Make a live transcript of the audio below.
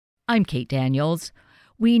I'm Kate Daniels.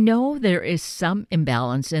 We know there is some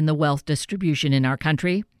imbalance in the wealth distribution in our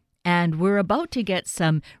country, and we're about to get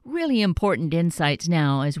some really important insights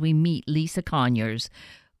now as we meet Lisa Conyers,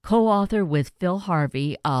 co-author with Phil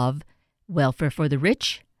Harvey of Welfare for the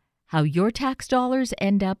Rich, How Your Tax Dollars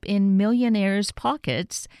End Up in Millionaires'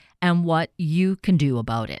 Pockets, and what you can do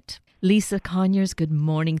about it. Lisa Conyers, good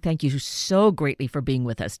morning. Thank you so greatly for being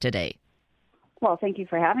with us today. Well, thank you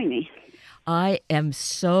for having me. I am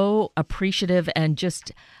so appreciative and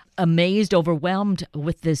just amazed, overwhelmed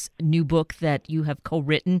with this new book that you have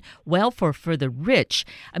co-written, Welfare for the Rich.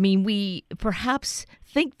 I mean, we perhaps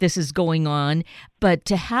think this is going on, but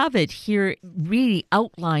to have it here really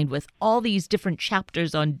outlined with all these different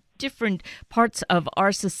chapters on different parts of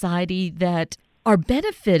our society that are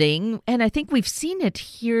benefiting, and I think we've seen it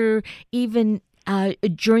here even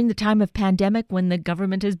during the time of pandemic when the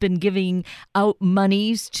government has been giving out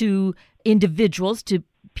monies to individuals, to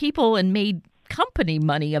people, and made company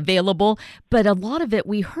money available. But a lot of it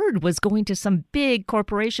we heard was going to some big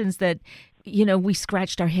corporations that, you know, we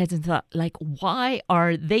scratched our heads and thought, like, why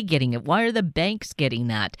are they getting it? Why are the banks getting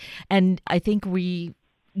that? And I think we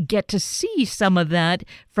get to see some of that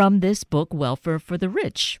from this book, Welfare for the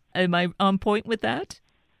Rich. Am I on point with that?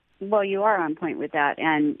 Well, you are on point with that.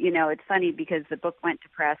 And, you know, it's funny because the book went to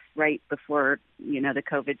press right before, you know, the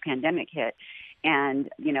COVID pandemic hit. And,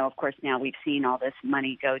 you know, of course, now we've seen all this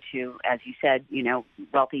money go to, as you said, you know,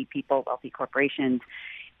 wealthy people, wealthy corporations.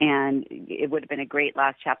 And it would have been a great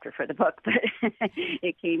last chapter for the book, but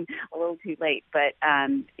it came a little too late. But,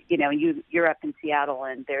 you know, you're up in Seattle,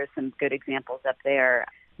 and there's some good examples up there.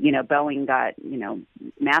 You know, Boeing got, you know,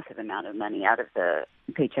 massive amount of money out of the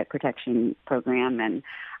Paycheck Protection Program, and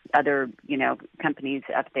other, you know, companies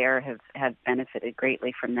up there have benefited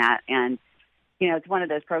greatly from that. And, you know, it's one of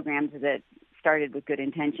those programs that started with good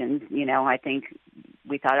intentions. You know, I think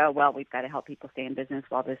we thought, oh, well, we've got to help people stay in business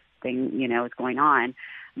while this thing, you know, is going on.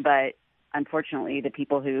 But unfortunately, the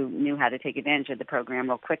people who knew how to take advantage of the program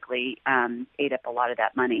real quickly ate up a lot of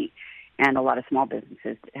that money. And a lot of small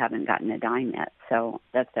businesses haven't gotten a dime yet. So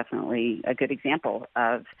that's definitely a good example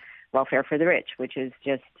of welfare for the rich, which is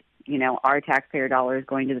just, you know, our taxpayer dollars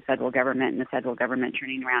going to the federal government and the federal government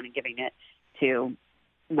turning around and giving it to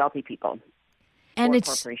wealthy people. And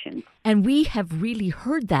corporations. And we have really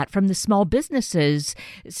heard that from the small businesses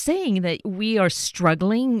saying that we are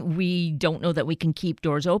struggling. We don't know that we can keep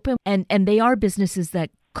doors open. And they are businesses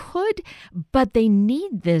that could, but they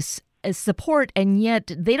need this support, and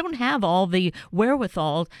yet they don't have all the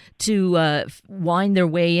wherewithal to wind their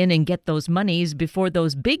way in and get those monies before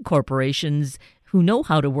those big corporations who know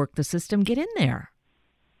how to work the system get in there.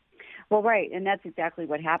 Well, right, and that's exactly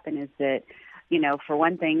what happened is that, you know, for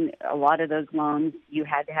one thing, a lot of those loans, you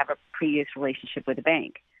had to have a previous relationship with a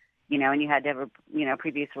bank, you know, and you had to have a, you know,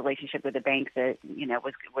 previous relationship with a bank that, you know,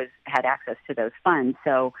 had access to those funds.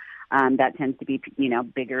 So that tends to be, you know,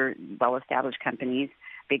 bigger, well-established companies,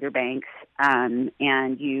 bigger banks, and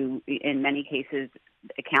you, in many cases,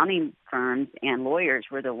 accounting firms and lawyers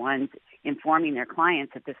were the ones informing their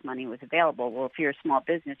clients that this money was available. Well, if you're a small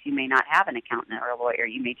business, you may not have an accountant or a lawyer.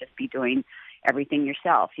 You may just be doing everything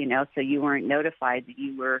yourself, you know, so you weren't notified that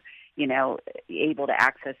you were, you know, able to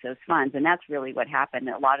access those funds. And that's really what happened.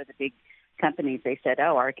 A lot of the big companies, they said,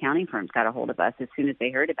 oh, our accounting firms got a hold of us as soon as they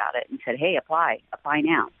heard about it and said, hey, apply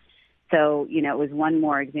now. So, you know, it was one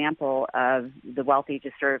more example of the wealthy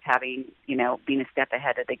just sort of having, you know, being a step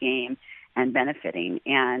ahead of the game and benefiting.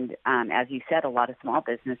 And as you said, a lot of small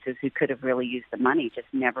businesses who could have really used the money just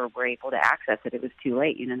never were able to access it. It was too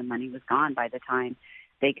late. You know, the money was gone by the time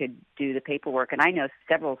they could do the paperwork. And I know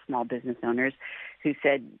several small business owners who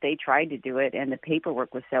said they tried to do it and the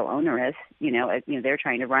paperwork was so onerous. You know, they're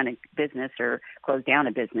trying to run a business or close down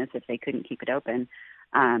a business if they couldn't keep it open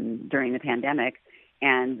during the pandemic.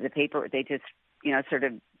 And they just, you know, sort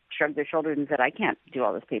of shrugged their shoulders and said, I can't do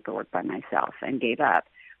all this paperwork by myself, and gave up,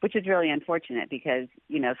 which is really unfortunate because,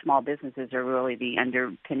 you know, small businesses are really the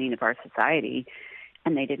underpinning of our society,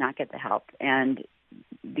 and they did not get the help. And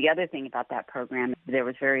the other thing about that program, there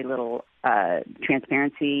was very little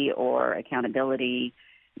transparency or accountability.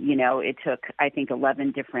 You know, it took, I think,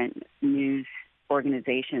 11 different news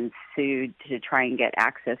organizations sued to try and get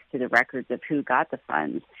access to the records of who got the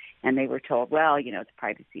funds. And they were told, well, you know, it's a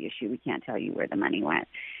privacy issue. We can't tell you where the money went.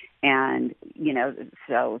 And, you know,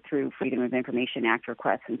 so through Freedom of Information Act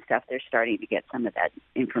requests and stuff, they're starting to get some of that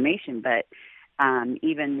information. But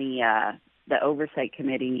even the oversight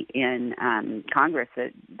committee in Congress,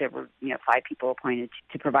 that there were, you know, 5 people appointed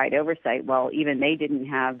to provide oversight. Well, even they didn't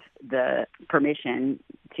have the permission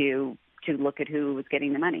to look at who was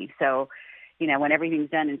getting the money. So, when everything's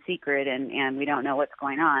done in secret and we don't know what's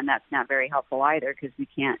going on, that's not very helpful either, because we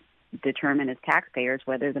can't determine as taxpayers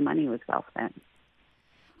whether the money was well spent.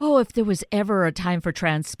 Oh, if there was ever a time for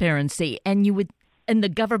transparency, and the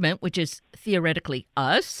government, which is theoretically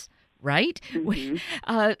us, right?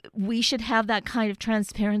 Mm-hmm. We should have that kind of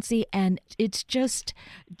transparency, and it's just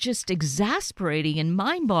exasperating and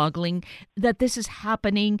mind-boggling that this is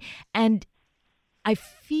happening. And I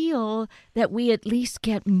feel that we at least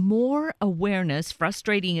get more awareness,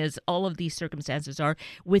 frustrating as all of these circumstances are,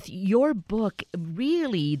 with your book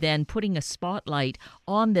really then putting a spotlight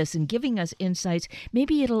on this and giving us insights.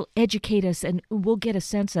 Maybe it'll educate us and we'll get a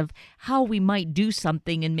sense of how we might do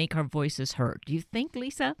something and make our voices heard. Do you think,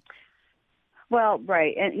 Lisa? Well,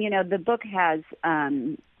 right. And, the book has,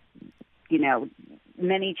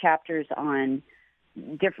 many chapters on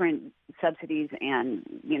different subsidies and,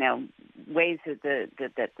 ways that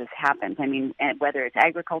this happens. I mean, whether it's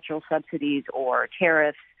agricultural subsidies or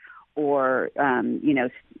tariffs or,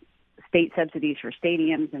 state subsidies for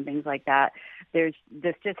stadiums and things like that. This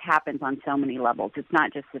just happens on so many levels. It's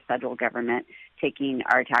not just the federal government taking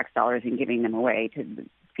our tax dollars and giving them away to the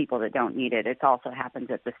people that don't need it. It also happens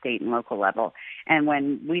at the state and local level. And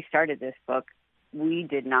when we started this book, we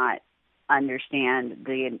did not understand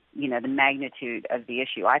the magnitude of the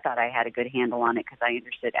issue. I thought I had a good handle on it because I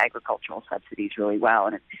understood agricultural subsidies really well,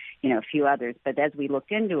 and a few others. But as we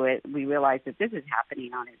looked into it, we realized that this is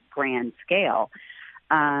happening on a grand scale.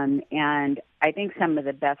 And I think some of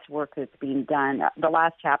the best work that's being done, the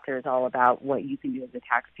last chapter is all about what you can do as a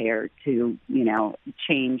taxpayer to,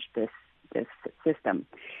 change this system.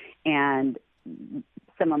 And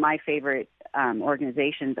some of my favorite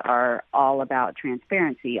organizations are all about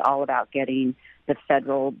transparency, all about getting the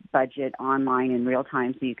federal budget online in real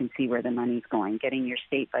time so you can see where the money's going, getting your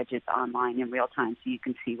state budgets online in real time so you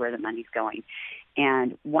can see where the money's going.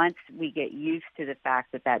 And once we get used to the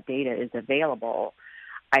fact that that data is available,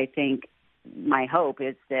 I think my hope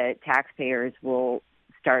is that taxpayers will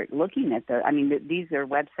start looking at these are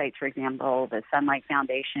websites, for example, the Sunlight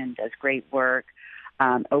Foundation does great work.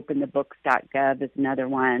 Openthebooks.gov is another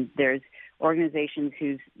one. There's organizations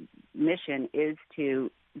whose mission is to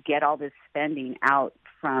get all this spending out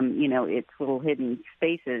from, its little hidden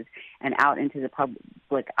spaces and out into the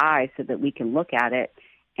public eye so that we can look at it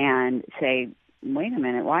and say, wait a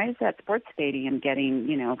minute, why is that sports stadium getting,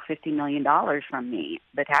 $50 million from me,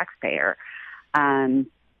 the taxpayer?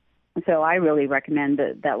 So I really recommend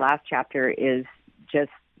that last chapter is just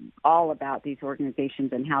all about these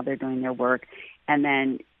organizations and how they're doing their work. And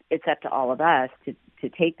then it's up to all of us to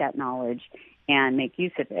take that knowledge and make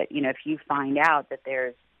use of it. If you find out that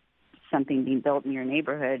there's something being built in your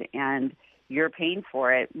neighborhood and you're paying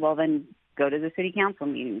for it, well, then go to the city council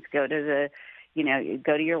meetings, go to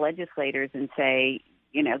your legislators and say,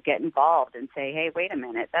 get involved and say, hey, wait a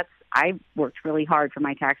minute, I worked really hard for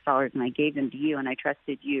my tax dollars and I gave them to you and I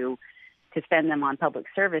trusted you to spend them on public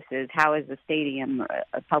services. How is the stadium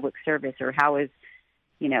a public service, or how is,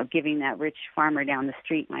 giving that rich farmer down the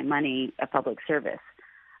street my money a public service?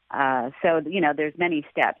 So, there's many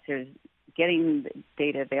steps. There's getting the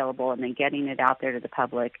data available and then getting it out there to the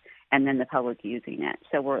public and then the public using it.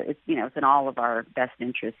 So it's in all of our best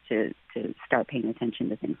interest to start paying attention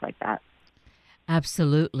to things like that.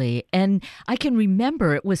 Absolutely. And I can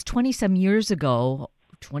remember it was 20-some years ago,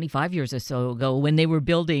 25 years or so ago, when they were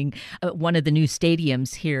building one of the new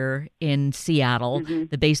stadiums here in Seattle,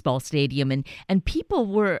 the baseball stadium, and people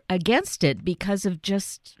were against it because of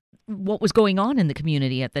just what was going on in the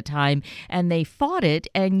community at the time, and they fought it,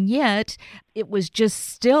 and yet it was just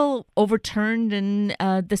still overturned, and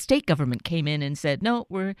the state government came in and said, no,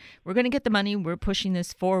 we're going to get the money, we're pushing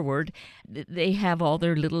this forward. They have all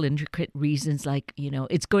their little intricate reasons, like,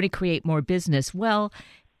 it's going to create more business. Well,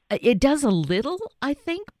 it does a little, I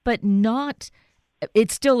think, but not,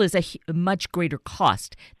 it still is a much greater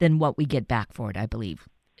cost than what we get back for it, I believe.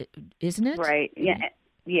 Isn't it? Right, yeah.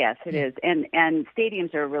 Yes, it is. And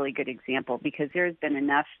stadiums are a really good example because there have been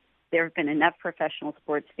enough professional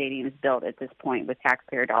sports stadiums built at this point with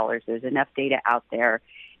taxpayer dollars. There's enough data out there,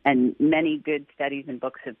 and many good studies and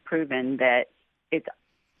books have proven that it's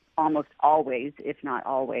almost always, if not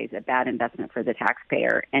always, a bad investment for the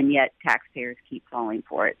taxpayer, and yet taxpayers keep falling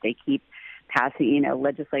for it. They keep passing,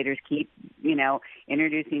 legislators keep,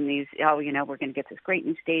 introducing these, we're going to get this great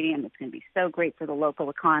new stadium. It's going to be so great for the local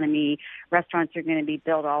economy. Restaurants are going to be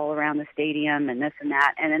built all around the stadium and this and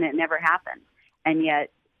that, and then it never happens. And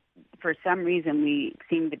yet, for some reason, we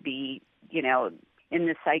seem to be, in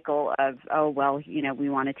the cycle of, we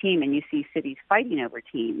want a team, and you see cities fighting over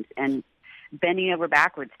teams and bending over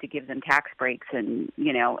backwards to give them tax breaks and,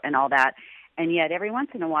 and all that. And yet every once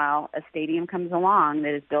in a while, a stadium comes along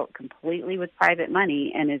that is built completely with private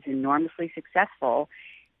money and is enormously successful.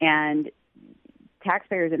 And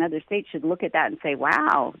taxpayers in other states should look at that and say,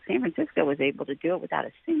 wow, San Francisco was able to do it without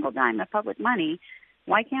a single dime of public money.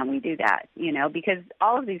 Why can't we do that? Because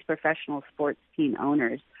all of these professional sports team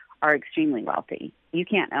owners are extremely wealthy. You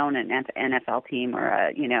can't own an NFL team or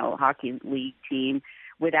a, hockey league team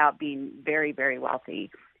without being very, very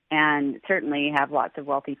wealthy. And certainly have lots of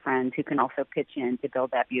wealthy friends who can also pitch in to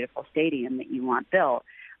build that beautiful stadium that you want built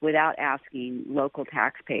without asking local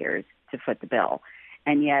taxpayers to foot the bill.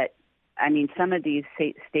 And yet, some of these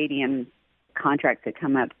stadium contracts that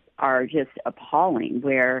come up are just appalling,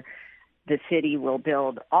 where the city will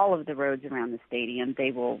build all of the roads around the stadium.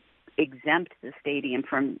 They will exempt the stadium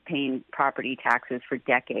from paying property taxes for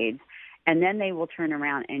decades, and then they will turn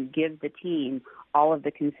around and give the team all of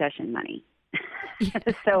the concession money.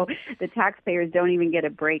 So the taxpayers don't even get a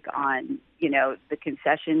break on, the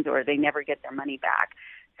concessions, or they never get their money back.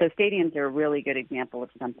 So stadiums are a really good example of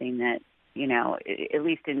something that, at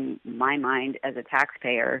least in my mind as a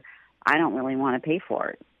taxpayer, I don't really want to pay for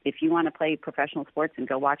it. If you want to play professional sports and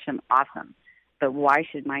go watch them, awesome. But why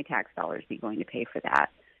should my tax dollars be going to pay for that?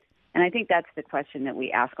 And I think that's the question that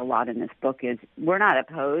we ask a lot in this book is, we're not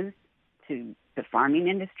opposed to the farming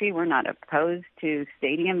industry. We're not opposed to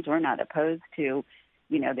stadiums. We're not opposed to,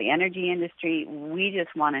 the energy industry. We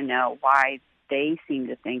just want to know why they seem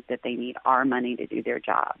to think that they need our money to do their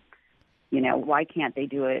job. Why can't they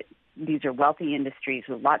do it? These are wealthy industries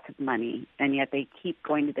with lots of money, and yet they keep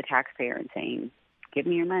going to the taxpayer and saying, give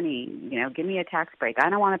me your money, give me a tax break. I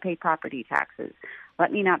don't want to pay property taxes.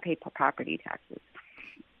 Let me not pay property taxes.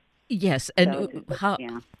 Yes, and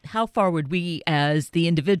how far would we as the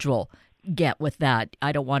individual get with that?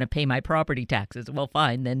 I don't want to pay my property taxes. Well,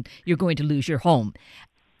 fine, then you're going to lose your home.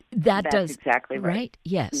 That's exactly right.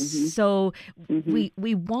 Yes. Mm-hmm. So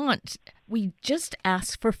mm-hmm. we just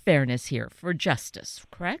ask for fairness here, for justice,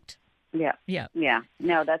 correct? Yeah.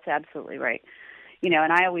 No, that's absolutely right.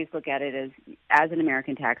 And I always look at it as an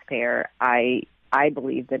American taxpayer, I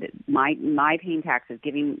believe that my paying taxes,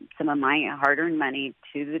 giving some of my hard-earned money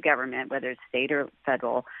to the government, whether it's state or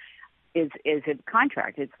federal, is a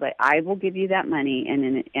contract. It's like, I will give you that money,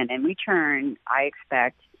 and in return, I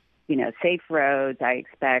expect, safe roads. I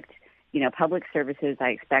expect, public services. I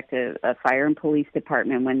expect a fire and police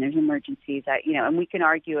department when there's emergencies. And we can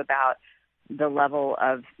argue about the level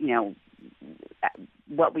of,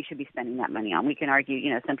 what we should be spending that money on. We can argue,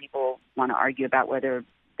 some people want to argue about whether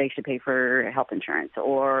they should pay for health insurance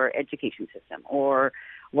or education system or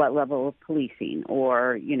what level of policing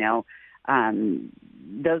or,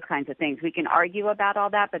 those kinds of things. We can argue about all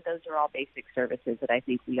that, but those are all basic services that I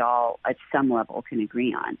think we all at some level can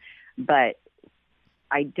agree on. But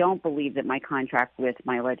I don't believe that my contract with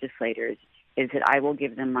my legislators is that I will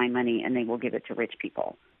give them my money and they will give it to rich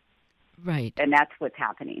people. Right. And that's what's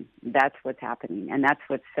happening. And that's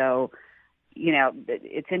what's so,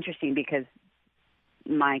 it's interesting because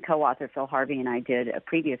my co-author, Phil Harvey, and I did a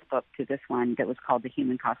previous book to this one that was called The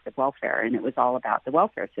Human Cost of Welfare, and it was all about the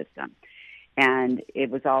welfare system. And it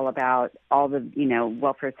was all about all the,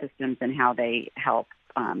 welfare systems and how they help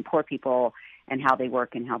poor people and how they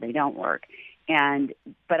work and how they don't work.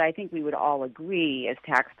 But I think we would all agree as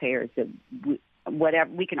taxpayers that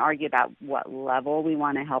whatever we can argue about what level we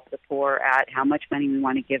want to help the poor at, how much money we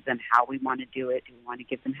want to give them, how we want to do it. Do we want to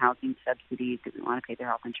give them housing subsidies? Do we want to pay their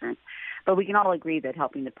health insurance? But we can all agree that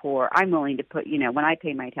helping the poor, I'm willing to put, when I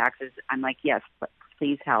pay my taxes, I'm like, yes,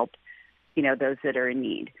 please help, those that are in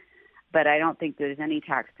need. But I don't think there's any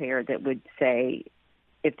taxpayer that would say,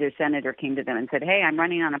 if their senator came to them and said, hey, I'm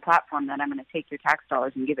running on a platform that I'm going to take your tax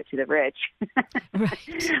dollars and give it to the rich.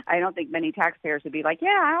 Right. I don't think many taxpayers would be like,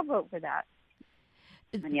 yeah, I'll vote for that.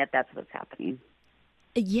 And yet that's what's happening.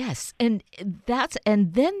 Yes, and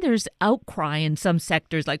then there's outcry in some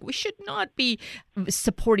sectors, like we should not be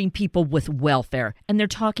supporting people with welfare, and they're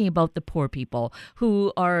talking about the poor people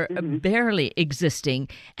who are barely existing,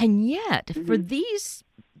 and yet for these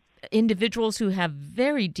individuals who have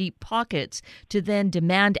very deep pockets to then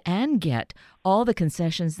demand and get all the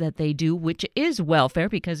concessions that they do, which is welfare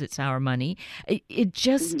because it's our money, it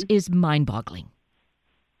just is mind-boggling.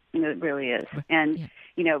 It really is. And,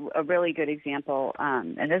 a really good example,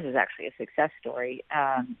 and this is actually a success story,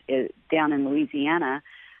 is down in Louisiana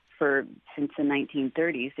since the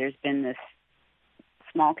 1930s, there's been this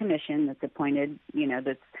small commission that's appointed,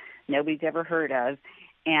 that's nobody's ever heard of,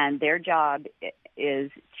 and their job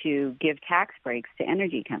is to give tax breaks to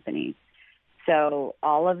energy companies. So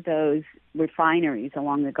all of those refineries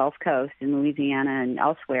along the Gulf Coast in Louisiana and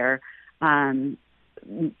elsewhere,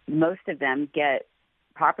 most of them get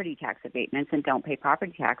property tax abatements and don't pay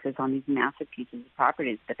property taxes on these massive pieces of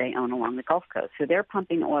properties that they own along the Gulf Coast. So they're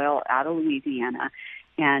pumping oil out of Louisiana,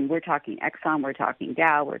 and we're talking Exxon, we're talking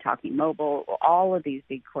Dow, we're talking Mobil, all of these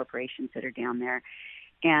big corporations that are down there.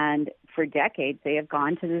 And for decades, they have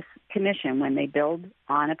gone to this commission when they build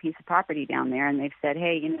on a piece of property down there, and they've said,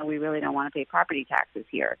 hey, we really don't want to pay property taxes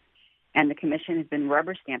here. And the commission has been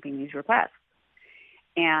rubber stamping these requests.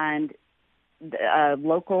 And a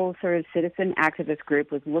local sort of citizen activist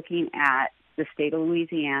group was looking at the state of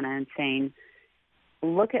Louisiana and saying,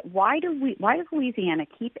 look at why does Louisiana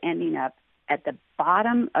keep ending up at the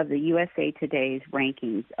bottom of the USA Today's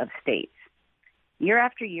rankings of states? Year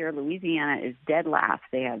after year, Louisiana is dead last.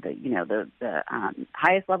 They have the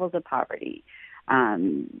highest levels of poverty,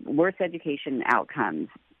 worse education outcomes,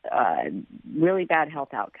 really bad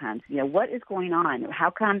health outcomes. What is going on?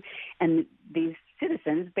 How come? And these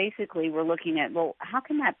citizens basically were looking at, well, how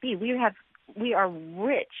can that be? We are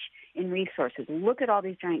rich in resources. Look at all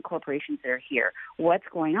these giant corporations that are here. What's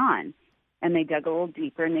going on? And they dug a little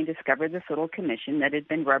deeper, and they discovered this little commission that had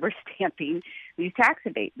been rubber stamping these tax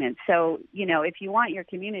abatements. So, if you want your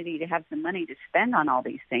community to have some money to spend on all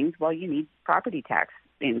these things, well, you need property tax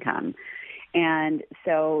income. And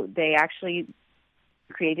so they actually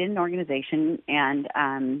created an organization and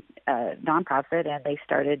a nonprofit, and they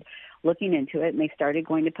started looking into it, and they started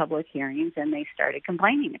going to public hearings, and they started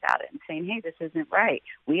complaining about it and saying, hey, this isn't right.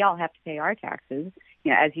 We all have to pay our taxes.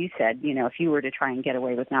 As you said, if you were to try and get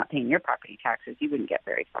away with not paying your property taxes, you wouldn't get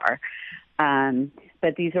very far.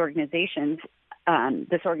 But these organizations,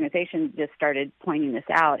 this organization just started pointing this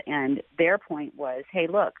out, and their point was, hey,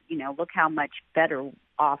 look how much better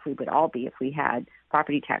off we would all be if we had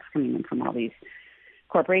property tax coming in from all these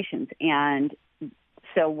corporations. And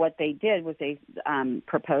so what they did was they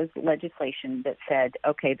proposed legislation that said,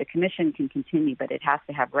 okay, the commission can continue, but it has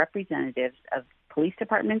to have representatives of police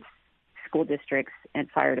departments, school districts, and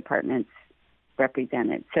fire departments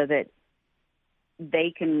represented so that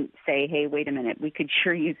they can say, hey, wait a minute, we could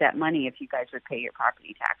sure use that money if you guys would pay your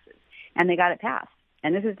property taxes. And they got it passed.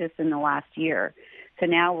 And this is just in the last year. So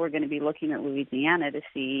now we're going to be looking at Louisiana to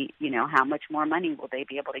see, how much more money will they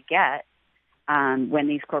be able to get when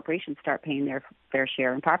these corporations start paying their fair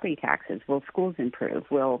share in property taxes. Will schools improve?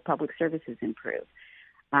 Will public services improve?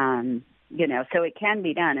 So it can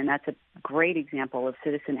be done, and that's a great example of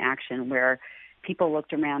citizen action where people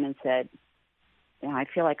looked around and said, I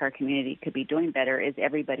feel like our community could be doing better. Is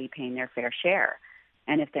everybody paying their fair share?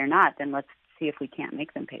 And if they're not, then let's see if we can't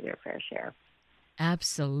make them pay their fair share.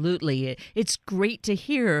 Absolutely. It's great to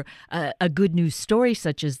hear a good news story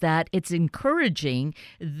such as that. It's encouraging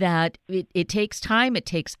that it takes time, it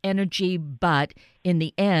takes energy, but in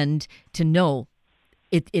the end, to know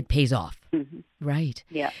it pays off. Mm-hmm. Right.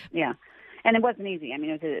 Yeah. And it wasn't easy.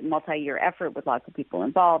 It was a multi-year effort with lots of people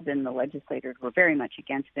involved, and the legislators were very much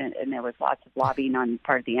against it, and there was lots of lobbying on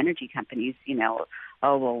part of the energy companies,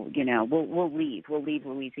 we'll leave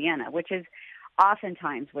Louisiana, which is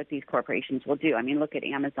oftentimes what these corporations will do. Look at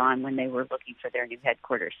Amazon when they were looking for their new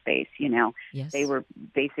headquarters space, Yes. They were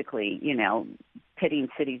basically, pitting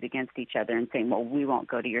cities against each other and saying, well, we won't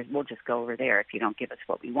go to yours, we'll just go over there if you don't give us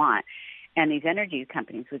what we want. And these energy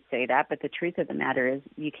companies would say that, but the truth of the matter is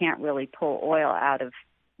you can't really pull oil out of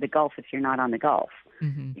the Gulf if you're not on the Gulf.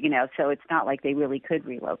 Mm-hmm. So it's not like they really could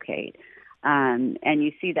relocate. And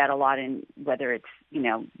you see that a lot in whether it's,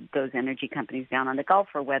 those energy companies down on the Gulf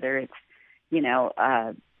or whether it's,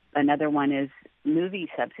 another one is movie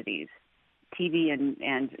subsidies, TV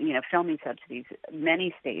and filming subsidies.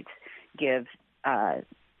 Many states give,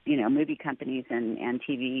 movie companies and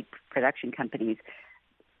TV production companies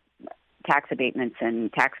tax abatements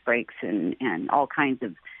and tax breaks and all kinds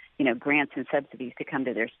of, grants and subsidies to come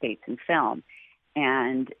to their states and film.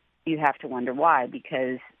 And you have to wonder why,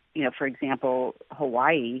 because, for example,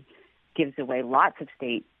 Hawaii gives away lots of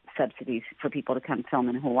state subsidies for people to come film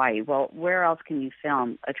in Hawaii. Well, where else can you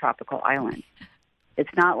film a tropical island? It's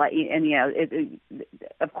not like, and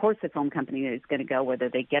of course the film company is going to go whether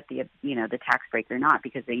they get the tax break or not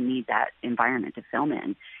because they need that environment to film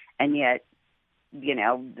in. And yet,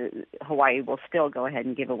 Hawaii will still go ahead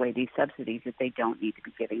and give away these subsidies that they don't need to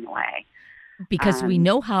be giving away. Because we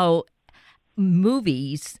know how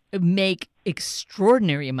movies make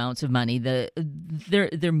extraordinary amounts of money.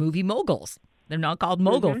 They're movie moguls. They're not called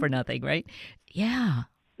mogul for nothing, right? Yeah.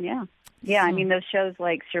 Yeah. Yeah, So, those shows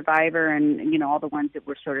like Survivor and, all the ones that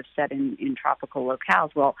were sort of set in tropical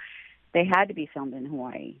locales, well, they had to be filmed in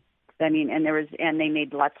Hawaii. And they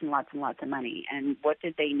made lots and lots and lots of money. And what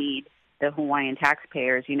did they need? The Hawaiian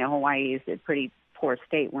taxpayers, Hawaii is a pretty poor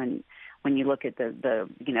state when when you look at the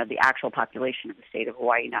the actual population of the state of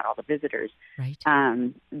Hawaii, not all the visitors. Right.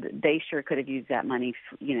 They sure could have used that money,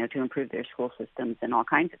 to improve their school systems and all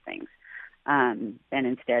kinds of things. And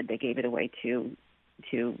instead, they gave it away to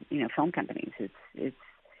film companies.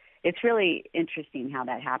 It's really interesting how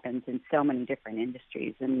that happens in so many different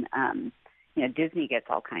industries. And Disney gets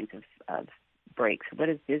all kinds of breaks. What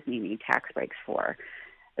does Disney need tax breaks for?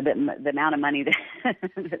 The amount of money that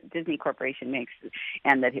the Disney Corporation makes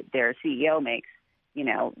and that their CEO makes,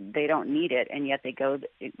 they don't need it, and yet they go,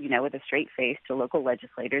 with a straight face to local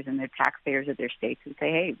legislators and the taxpayers of their states and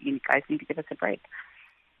say, hey, you guys need to give us a break.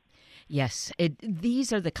 Yes,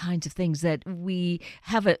 these are the kinds of things that we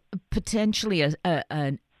have potentially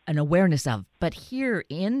an awareness of. But here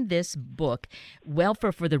in this book,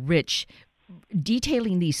 Welfare for the Rich,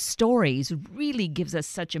 detailing these stories really gives us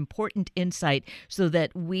such important insight so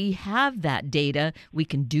that we have that data, we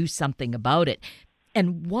can do something about it.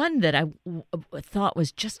 And one that I thought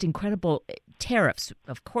was just incredible, tarriffs.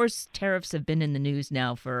 Of course, tarriffs have been in the news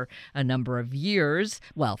now for a number of years.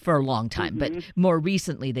 Well, for a long time, but more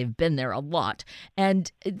recently they've been there a lot. And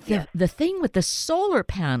the thing with the solar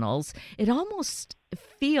panels, it almost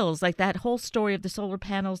feels like that whole story of the solar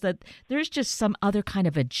panels, that there's just some other kind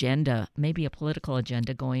of agenda, maybe a political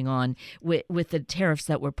agenda going on with the tariffs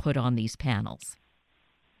that were put on these panels.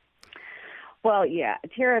 Well, yeah,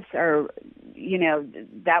 tariffs are,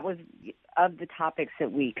 that was of the topics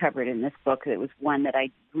that we covered in this book. It was one that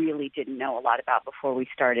I really didn't know a lot about before we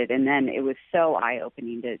started. And then it was so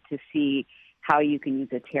eye-opening to see how you can use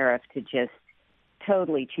a tariff to just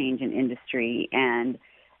totally change an industry and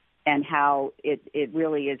how it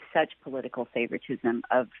really is such political favoritism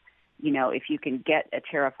of, if you can get a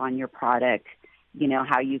tariff on your product,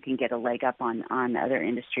 how you can get a leg up on other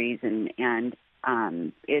industries. And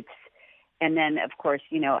then, of course,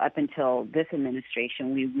 up until this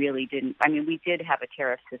administration, we really didn't. I mean, we did have a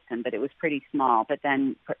tariff system, but it was pretty small. But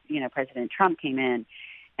then, President Trump came in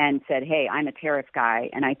and said, hey, I'm a tariff guy,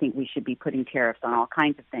 and I think we should be putting tariffs on all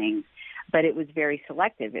kinds of things. But it was very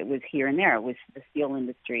selective. It was here and there. It was the steel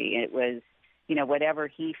industry. It was, whatever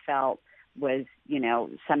he felt was,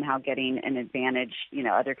 somehow getting an advantage.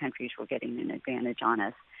 Other countries were getting an advantage on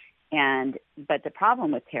us. But the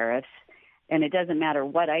problem with tariffs, and it doesn't matter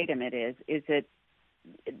what item it is that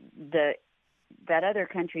that other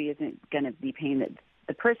country isn't going to be paying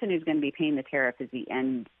the person who's going to be paying the tariff is the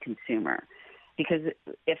end consumer. Because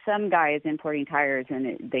if some guy is importing tires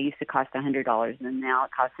and they used to cost $100 and now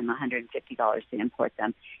it costs him $150 to import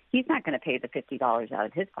them, he's not going to pay the $50 out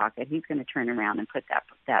of his pocket. He's going to turn around and put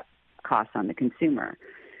that cost on the consumer.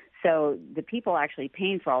 So the people actually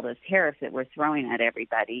paying for all those tariffs that we're throwing at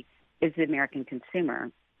everybody is the American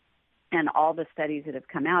consumer. And all the studies that have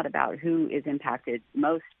come out about who is impacted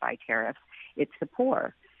most by tariffs, it's the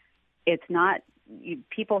poor. It's not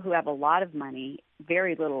people who have a lot of money.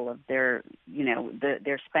 Very little of their,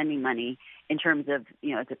 their spending money in terms of,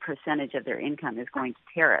 the percentage of their income is going to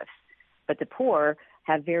tariffs. But the poor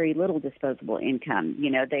have very little disposable income.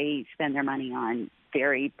 They spend their money on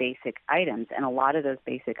very basic items, and a lot of those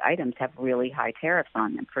basic items have really high tariffs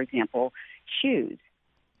on them. For example, shoes.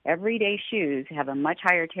 Everyday shoes have a much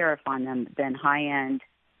higher tariff on them than high-end,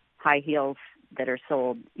 high heels that are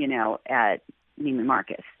sold, at Neiman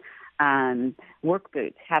Marcus. Work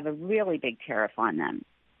boots have a really big tariff on them,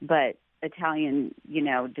 but Italian,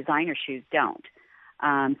 designer shoes don't.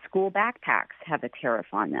 School backpacks have a tariff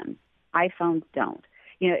on them. iPhones don't.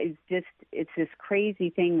 It's this crazy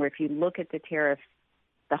thing where if you look at the tariff,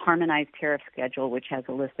 the harmonized tariff schedule, which has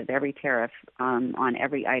a list of every tariff on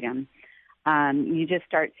every item, you just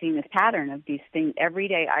start seeing this pattern of these things,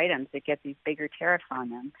 everyday items that get these bigger tariffs on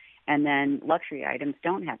them, and then luxury items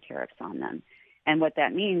don't have tariffs on them. And what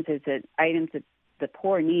that means is that items that the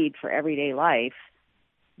poor need for everyday life,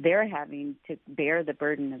 they're having to bear the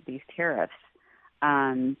burden of these tariffs.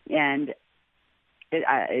 And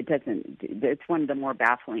it doesn't. It's one of the more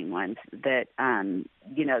baffling ones that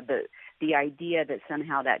the idea that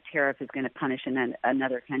somehow that tariff is going to punish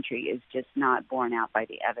another country is just not borne out by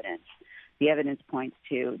the evidence. The evidence points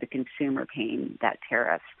to the consumer paying that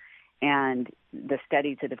tariff, and the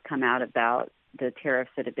studies that have come out about the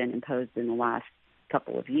tariffs that have been imposed in the last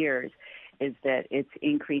couple of years is that it's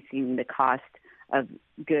increasing the cost of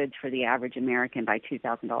goods for the average American by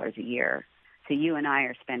 $2,000 a year. So you and I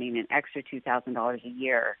are spending an extra $2,000 a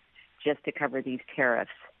year just to cover these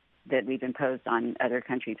tariffs that we've imposed on other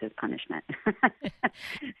countries as punishment.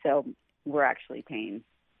 So we're actually paying.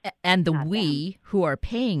 And the not them. we who are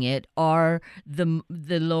paying it are the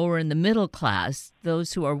lower and the middle class.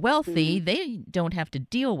 Those who are wealthy, Hmm. they don't have to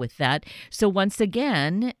deal with that. So once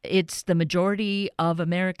again, it's the majority of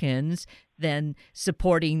Americans then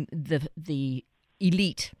supporting the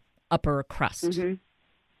elite upper crust. Hmm.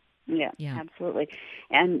 Yeah, Yeah. absolutely.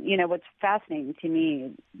 And what's fascinating to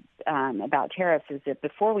me about tariffs is that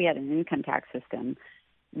before we had an income tax system,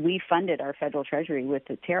 we funded our federal treasury with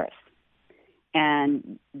the tariffs.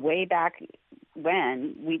 And way back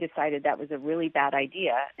when, we decided that was a really bad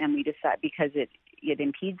idea, and we decided because it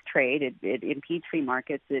impedes trade, it impedes free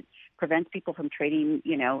markets, it prevents people from trading,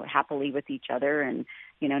 happily with each other, and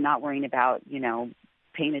not worrying about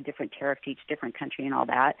paying a different tariff to each different country and all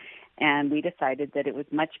that. And we decided that it was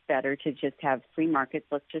much better to just have free markets.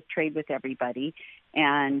 Let's just trade with everybody,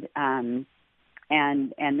 and then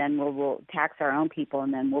we'll tax our own people,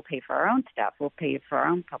 and then we'll pay for our own stuff. We'll pay for our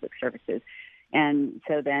own public services. And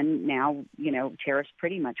so then now, tariffs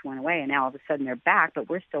pretty much went away, and now all of a sudden they're back, but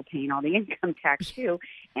we're still paying all the income tax too,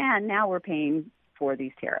 and now we're paying for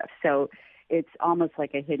these tariffs. So it's almost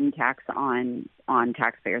like a hidden tax on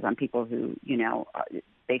taxpayers, on people who,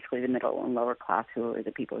 basically the middle and lower class, who are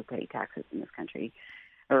the people who pay taxes in this country,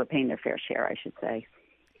 or paying their fair share, I should say.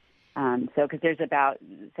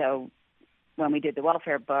 So when we did the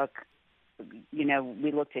welfare book,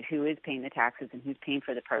 we looked at who is paying the taxes and who's paying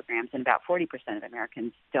for the programs, and about 40% of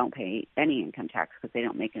Americans don't pay any income tax because they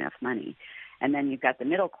don't make enough money. And then you've got the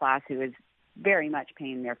middle class, who is very much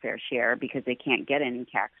paying their fair share because they can't get any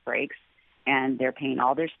tax breaks, and they're paying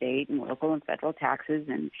all their state and local and federal taxes.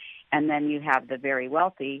 And then you have the very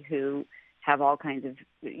wealthy, who have all kinds of,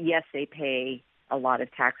 yes, they pay a lot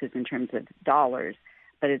of taxes in terms of dollars,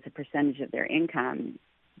 but as a percentage of their income,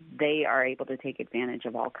 they are able to take advantage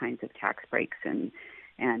of all kinds of tax breaks and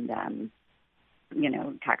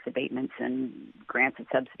tax abatements and grants of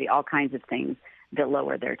subsidy, all kinds of things that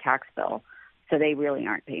lower their tax bill. So they really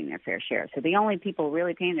aren't paying their fair share. So the only people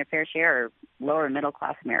really paying their fair share are lower and middle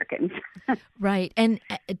class Americans. Right. And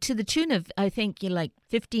to the tune of, I think,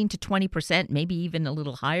 15 to 20%, maybe even a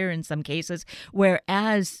little higher in some cases,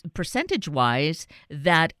 whereas percentage-wise,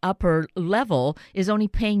 that upper level is only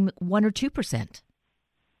paying 1 or 2%.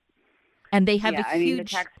 And they have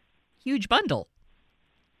huge bundle.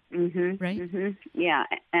 Mm-hmm, right? Mm-hmm. Yeah,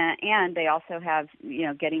 and they also have,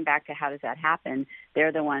 getting back to how does that happen?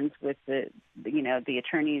 They're the ones with the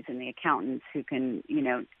attorneys and the accountants who can,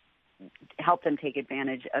 help them take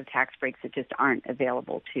advantage of tax breaks that just aren't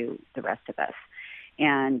available to the rest of us,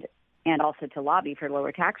 and also to lobby for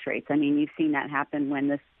lower tax rates. I mean, you've seen that happen when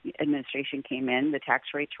this administration came in. The tax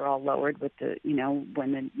rates were all lowered with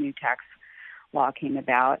when the new tax law came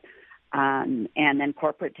about, and then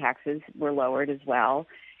corporate taxes were lowered as well.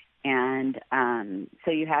 And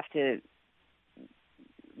so you have to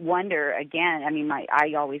wonder again. I mean,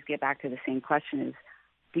 I always get back to the same question: is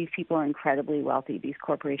these people are incredibly wealthy. These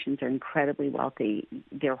corporations are incredibly wealthy.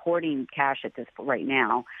 They're hoarding cash at this right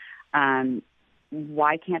now.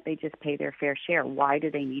 Why can't they just pay their fair share? Why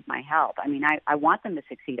do they need my help? I mean, I want them to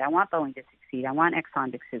succeed. I want Boeing to succeed. I want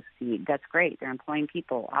Exxon to succeed. That's great. They're employing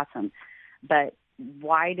people. Awesome. But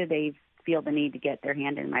why do they feel the need to get their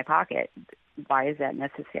hand in my pocket? Why is that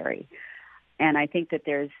necessary? And I think that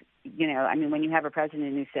there's, when you have a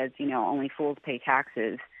president who says, only fools pay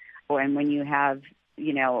taxes, and when you have,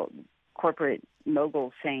 corporate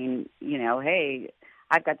moguls saying, hey,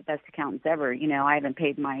 I've got the best accountants ever, I haven't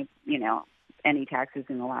paid my, any taxes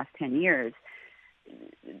in the last 10 years.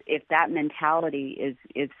 If that mentality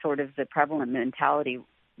is sort of the prevalent mentality,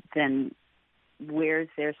 then where's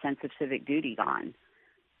their sense of civic duty gone?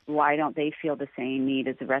 Why don't they feel the same need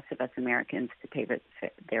as the rest of us Americans to pay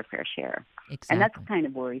their fair share? Exactly. And that's kind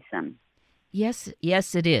of worrisome. Yes,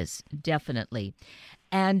 it is, definitely.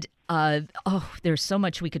 And, there's so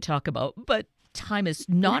much we could talk about, but time is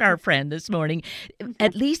not our friend this morning.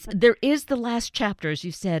 At least there is the last chapter, as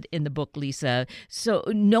you said in the book, Lisa. So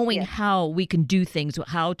knowing how we can do things,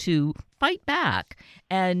 how to fight back,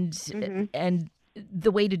 and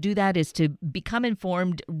the way to do that is to become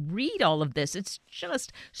informed, read all of this. It's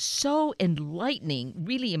just so enlightening,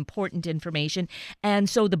 really important information. And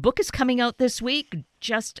so the book is coming out this week,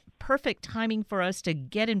 just perfect timing for us to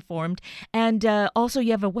get informed. And also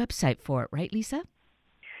you have a website for it, right, Lisa?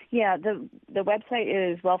 Yeah, the website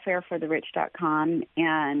is welfarefortherich.com,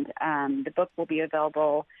 and the book will be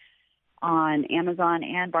available on Amazon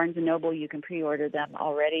and Barnes & Noble. You can pre-order them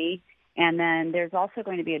already. And then there's also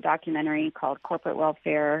going to be a documentary called Corporate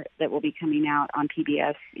Welfare that will be coming out on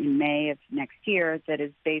PBS in May of next year that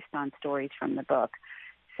is based on stories from the book.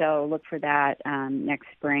 So look for that next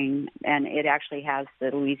spring. And it actually has the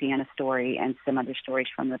Louisiana story and some other stories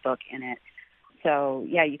from the book in it. So,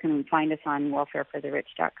 yeah, you can find us on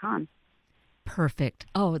welfarefortherich.com. Perfect.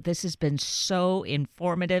 Oh, this has been so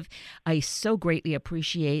informative. I so greatly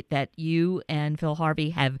appreciate that you and Phil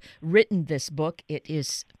Harvey have written this book. It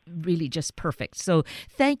is really just perfect. So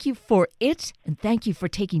thank you for it, and thank you for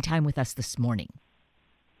taking time with us this morning.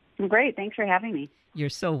 Great. Thanks for having me. You're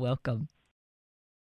so welcome.